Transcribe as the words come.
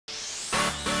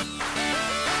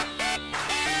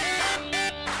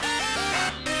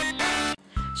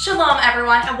Shalom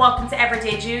everyone, and welcome to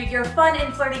Everyday Jew, your fun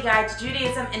and flirty guide to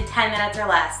Judaism in 10 minutes or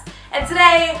less. And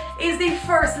today is the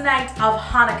first night of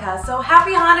Hanukkah, so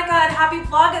happy Hanukkah and happy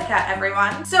Vlogukkah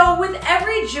everyone. So with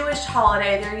every Jewish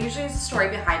holiday, there usually is a story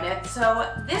behind it,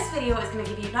 so this video is going to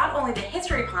give you not only the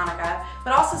history of Hanukkah,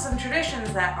 but also some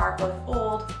traditions that are both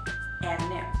old and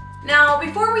new. Now,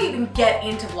 before we even get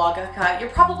into Vlogukkah, you're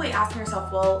probably asking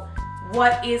yourself, well,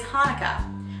 what is Hanukkah?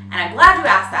 And I'm glad you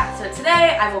asked that. So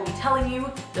today I will be telling you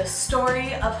the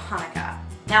story of Hanukkah.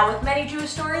 Now with many Jewish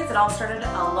stories, it all started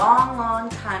a long, long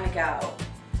time ago.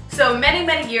 So many,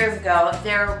 many years ago,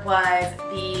 there was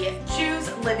the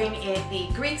Jews living in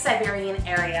the Greek Siberian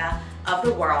area of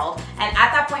the world. And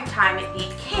at that point in time,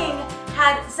 the king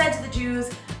had said to the Jews,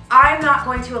 I'm not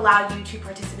going to allow you to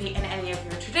participate in any of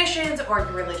your traditions or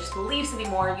your religious beliefs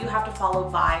anymore. You have to follow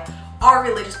by our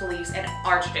religious beliefs and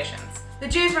our traditions. The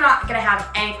Jews were not going to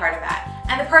have any part of that.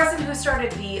 And the person who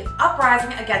started the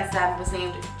uprising against them was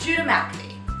named Judah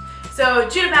Maccabee. So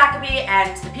Judah Maccabee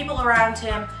and the people around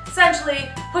him essentially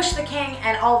pushed the king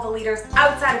and all of the leaders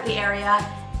outside of the area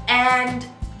and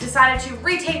decided to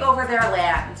retake over their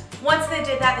land. Once they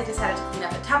did that, they decided to clean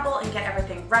up the temple and get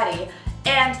everything ready.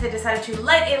 And they decided to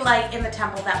light a light in the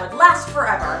temple that would last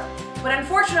forever. But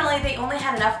unfortunately, they only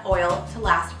had enough oil to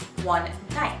last one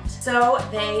night. So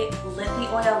they lit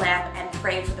the oil lamp and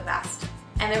prayed for the best.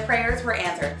 And their prayers were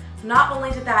answered. Not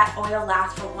only did that oil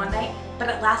last for one night, but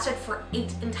it lasted for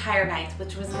 8 entire nights,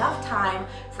 which was enough time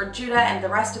for Judah and the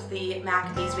rest of the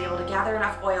Maccabees to be able to gather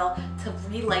enough oil to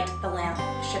relight the lamp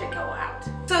should it go out.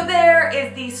 So there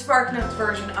is the SparkNotes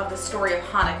version of the story of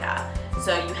Hanukkah.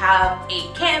 So you have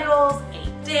 8 candles,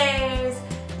 8 days.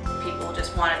 People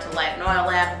just wanted to light an oil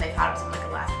lamp and they thought it was only going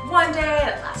to last one day and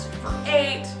it lasted for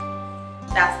 8.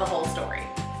 That's the whole story.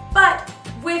 But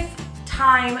with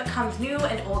time comes new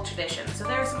and old traditions. So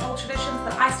there are some old traditions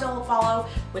that I still follow,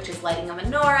 which is lighting a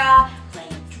menorah,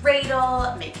 playing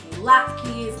dreidel, making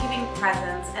latkes, giving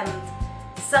presents,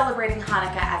 and celebrating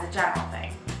Hanukkah as a general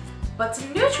thing. But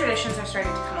some new traditions are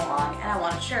starting to come along and I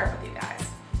want to share it with you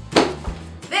guys.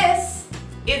 This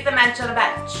is the Mensch on a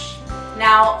bench.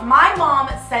 Now, my mom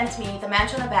sent me the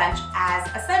Mensch on a bench as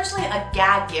essentially a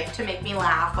gag gift to make me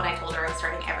laugh when I told her I was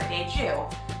starting Everyday Jew.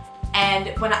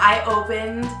 And when I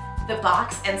opened the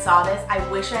box and saw this, I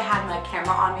wish I had my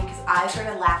camera on me because I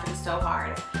started laughing so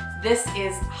hard. This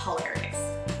is hilarious.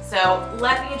 So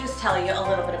let me just tell you a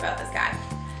little bit about this guy.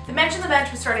 The Mensch on the bench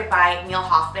was started by Neil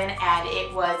Hoffman, and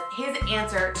it was his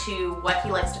answer to what he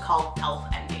likes to call elf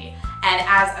envy. And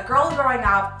as a girl growing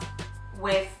up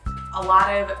with a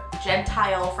lot of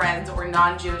Gentile friends or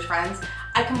non-Jewish friends,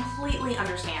 I completely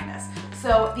understand this.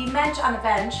 So the Mensch on the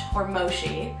bench, or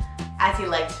Moshe, as he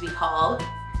likes to be called,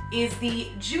 is the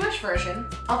Jewish version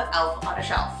of Elf on a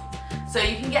Shelf. So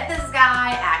you can get this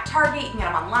guy at Target, you can get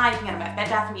him online, you can get him at Bed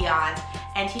Bath & Beyond,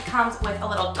 and he comes with a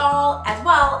little doll as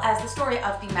well as the story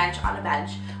of the Mensch on a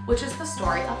bench, which is the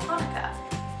story of Hanukkah.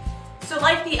 So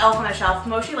like the Elf on a Shelf,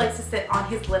 Moshe likes to sit on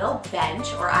his little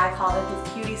bench, or I call it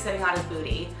his cutie sitting on his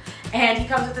booty, and he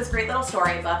comes with this great little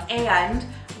storybook. And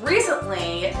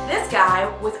recently, this guy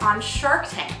was on Shark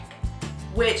Tank,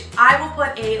 which I will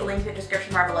put a link in the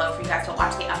description bar below for you guys to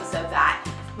watch the episode that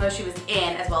Moshe was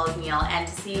in, as well as Neil, and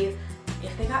to see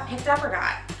if they got picked up or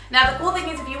not. Now the cool thing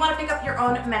is, if you want to pick up your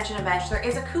own Mensch on a bench, there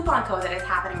is a coupon code that is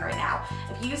happening right now.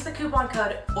 If you use the coupon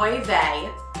code OIVE,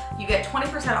 you get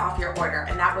 20% off your order,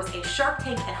 and that was a Shark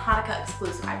Tank and Hanukkah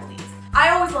exclusive, I believe. I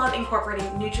always love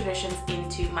incorporating new traditions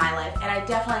into my life, and I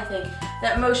definitely think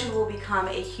that Moshe will become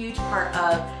a huge part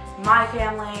of my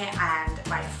family and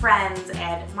my friends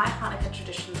and my Hanukkah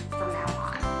traditions from now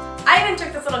on. I even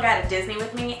took this little guy to Disney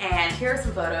with me, and here are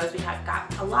some photos. We have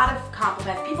got a lot of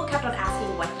compliments. People kept on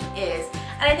asking what he is,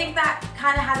 and I think that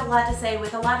kind of has a lot to say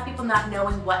with a lot of people not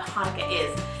knowing what Hanukkah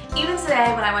is. Even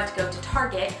today, when I went to go to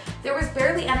Target, there was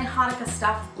barely any Hanukkah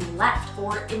stuff left,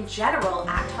 or in general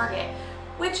at Target,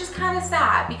 which is kind of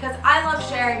sad because I love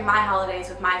sharing my holidays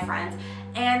with my friends,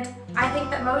 and I think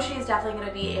that Moshe is definitely going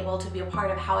to be able to be a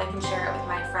part of how I can share it with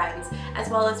my friends, as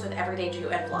well as with Everyday Jew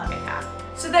and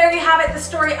Vlogukkah. So there you have it, the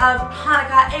story of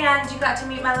Hanukkah, and you got to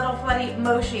meet my little buddy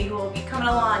Moshe, who will be coming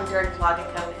along during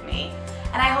Vlogukkah with me.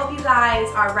 And I hope you guys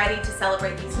are ready to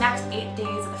celebrate these next 8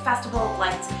 days of the Festival of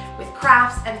Lights with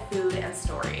crafts and food and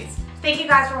stories. Thank you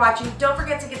guys for watching. Don't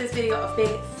forget to give this video a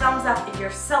big thumbs up if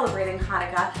you're celebrating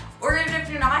Hanukkah, or even if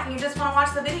you're not and you just want to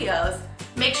watch the videos.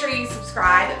 Make sure you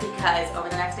subscribe because over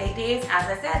the next 8 days, as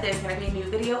I said, there's going to be a new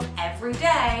video every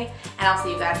day, and I'll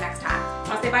see you guys next time.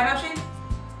 Want to say bye, Moshe?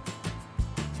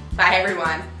 Bye,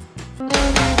 everyone.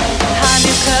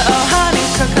 Hanukkah, oh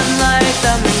Hanukkah, come light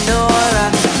the